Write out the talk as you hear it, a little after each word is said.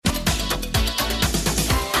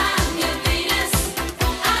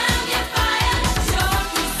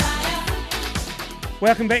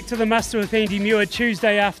Welcome back to the Muster with Andy Muir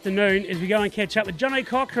Tuesday afternoon as we go and catch up with Jono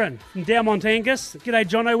Cochrane from Dalmont Angus. G'day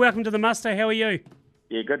Jono, welcome to the Muster, how are you?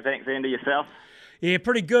 Yeah, good, thanks Andy. Yourself? Yeah,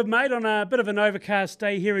 pretty good mate, on a bit of an overcast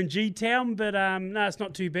day here in G-Town, but no, it's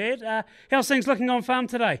not too bad. How's things looking on farm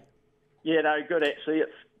today? Yeah, no, good actually.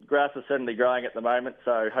 Grass is certainly growing at the moment,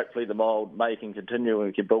 so hopefully the mild May can continue and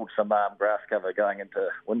we can build some grass cover going into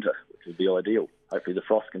winter, which would be ideal. Hopefully the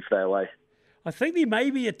frost can stay away. I think there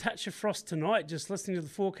may be a touch of frost tonight, just listening to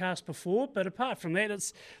the forecast before, but apart from that,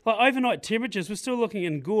 it's like overnight temperatures. We're still looking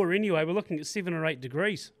in Gore anyway. We're looking at 7 or 8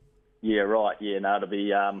 degrees. Yeah, right. Yeah, no, it'll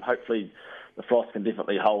be, hopefully the frost can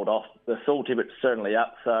definitely hold off. The soil temperature's certainly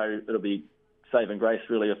up, so it'll be saving grace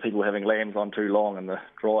really of people having lambs on too long in the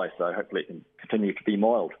dry, so hopefully it can continue to be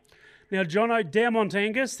mild. Now, Jono, Dalmont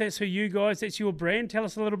Angus, that's that's your brand. Tell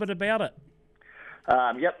us a little bit about it.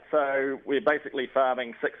 So we're basically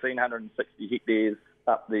farming 1,660 hectares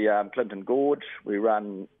up the Clinton Gorge. We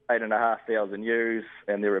run 8,500 ewes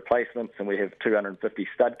and their replacements, and we have 250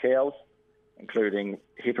 stud cows, including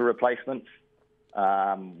heifer replacements.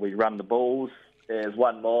 We run the bulls as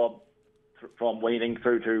one mob from weaning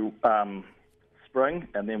through to spring,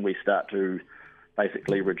 and then we start to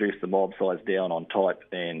basically reduce the mob size down on type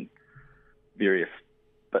and various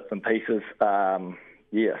bits and pieces.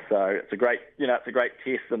 So it's a great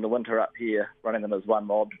test in the winter up here, running them as one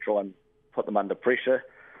mob to try and put them under pressure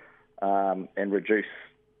and reduce,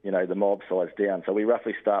 the mob size down. So we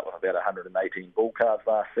roughly start with about 118 bull calves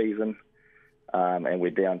last season, and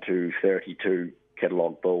we're down to 32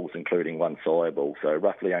 catalogue bulls, including one sire bull. So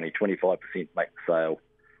roughly only 25% make the sale,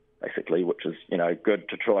 basically, which is, good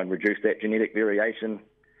to try and reduce that genetic variation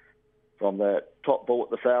from the top bull at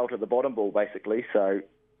the sale to the bottom bull, basically. So,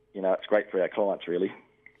 it's great for our clients, really.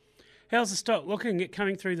 How's the stock looking at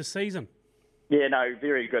coming through the season? Yeah, no,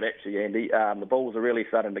 very good actually, Andy. The bulls are really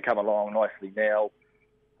starting to come along nicely now.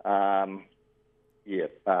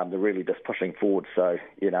 They're really just pushing forward. So,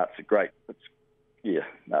 it's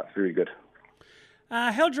very good.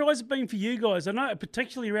 How dry has it been for you guys? I know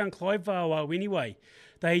particularly around Clivevale anyway.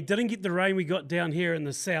 They didn't get the rain we got down here in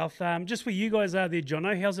the south. Just where you guys are there,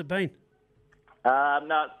 Jono, how's it been?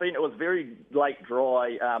 It was very late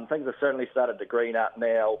dry. Things have certainly started to green up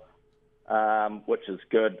now, which is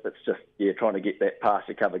good. It's just, trying to get that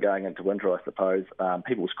pasture cover going into winter, I suppose.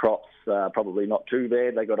 People's crops probably not too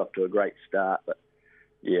bad. They got off to a great start, but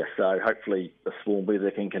so hopefully the warm weather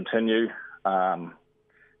can continue, and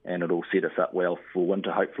it'll set us up well for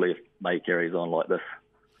winter, hopefully, if May carries on like this.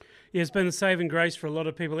 Yeah, it's been a saving grace for a lot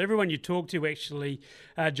of people. Everyone you talk to, actually,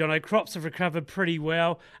 Jono, crops have recovered pretty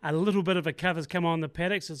well. A little bit of a cover's come on the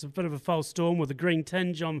paddocks. It's a bit of a false storm with a green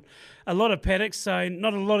tinge on a lot of paddocks, so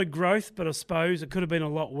not a lot of growth, but I suppose it could have been a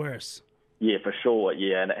lot worse. Yeah, for sure,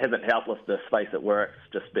 and it hasn't helped with the space at work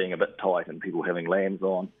just being a bit tight and people having lambs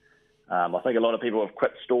on. I think a lot of people have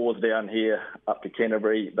quit stores down here up to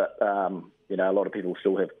Canterbury, but, a lot of people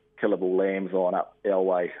still have killable lambs on up our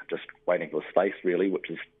way, just waiting for space, really,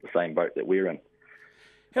 which is the same boat that we're in.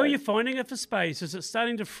 How are you finding it for space? Is it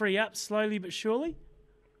starting to free up slowly but surely?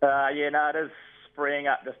 It is freeing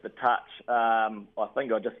up just a touch. I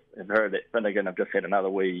think I just have heard that Finnegan have just had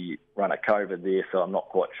another wee run of COVID there, so I'm not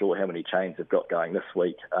quite sure how many chains they've got going this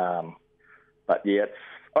week. It's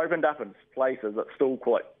opened up in places. It's still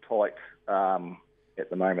quite tight at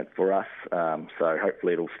the moment for us, so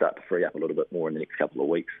hopefully it'll start to free up a little bit more in the next couple of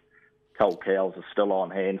weeks. Cull cows are still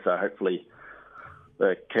on hand, so hopefully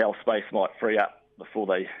the cow space might free up before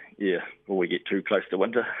we get too close to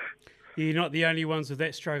winter. You're not the only ones with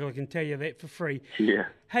that struggle, I can tell you that for free. Yeah.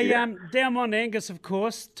 Hey, Dalmont Angus, of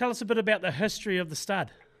course. Tell us a bit about the history of the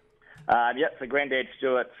stud. So Grandad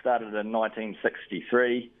Stewart started in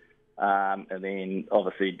 1963, and then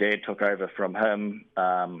obviously Dad took over from him,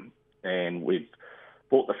 and we've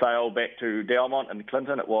brought the sale back to Dalmont and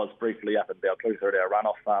Clinton. It was briefly up in Balclutha at our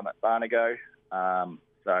runoff farm at Barnago.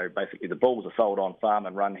 So basically the bulls are sold on farm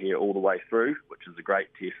and run here all the way through, which is a great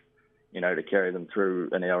test, to carry them through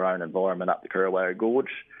in our own environment up the Curraway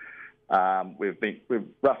Gorge.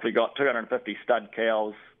 We've roughly got 250 stud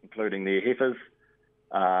cows, including their heifers.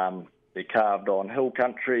 They're calved on hill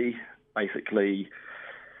country, basically.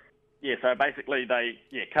 So basically they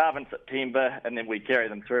calve in September, and then we carry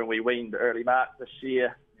them through, and we weaned early March this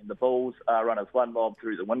year, and the bulls run as one mob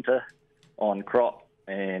through the winter on crop,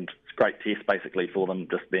 and it's a great test basically for them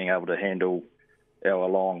just being able to handle our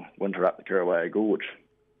long winter up the Curraway Gorge.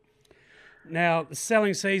 Now, the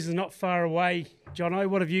selling season's not far away. Jono,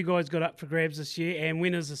 what have you guys got up for grabs this year, and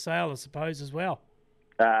when is the sale, I suppose, as well?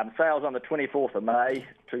 Sales on the 24th of May,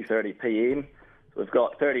 2:30 p.m. So we've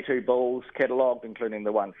got 32 bulls catalogued, including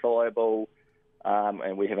the one sire bull.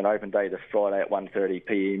 and we have an open day this Friday at 1:30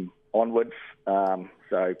 p.m. onwards.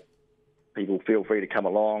 So people feel free to come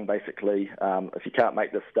along, basically. If you can't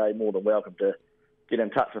make this day, more than welcome to get in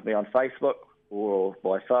touch with me on Facebook or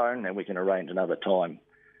by phone, and we can arrange another time.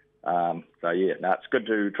 It's good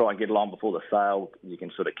to try and get along before the sale. You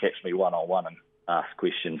can sort of catch me one-on-one and ask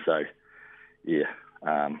questions. So,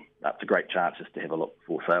 that's a great chance just to have a look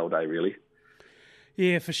before sale day, really.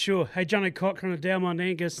 Yeah, for sure. Hey, Jono Cochrane of Dalmont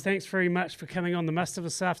Angus, thanks very much for coming on the muster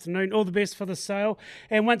this afternoon. All the best for the sale.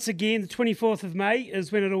 And once again, the 24th of May is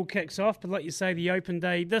when it all kicks off. But like you say, the open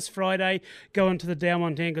day this Friday. Go onto the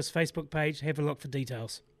Dalmont Angus Facebook page. Have a look for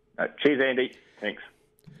details. Cheers, Andy. Thanks.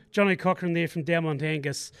 Jono Cochrane there from Dalmont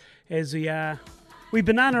Angus. As we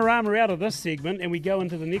banana-rama out of this segment and we go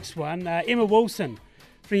into the next one. Emma Wilson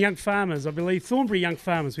from Young Farmers, I believe, Thornbury Young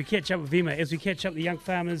Farmers. We catch up with Emma as we catch up the Young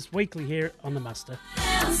Farmers weekly here on the Muster.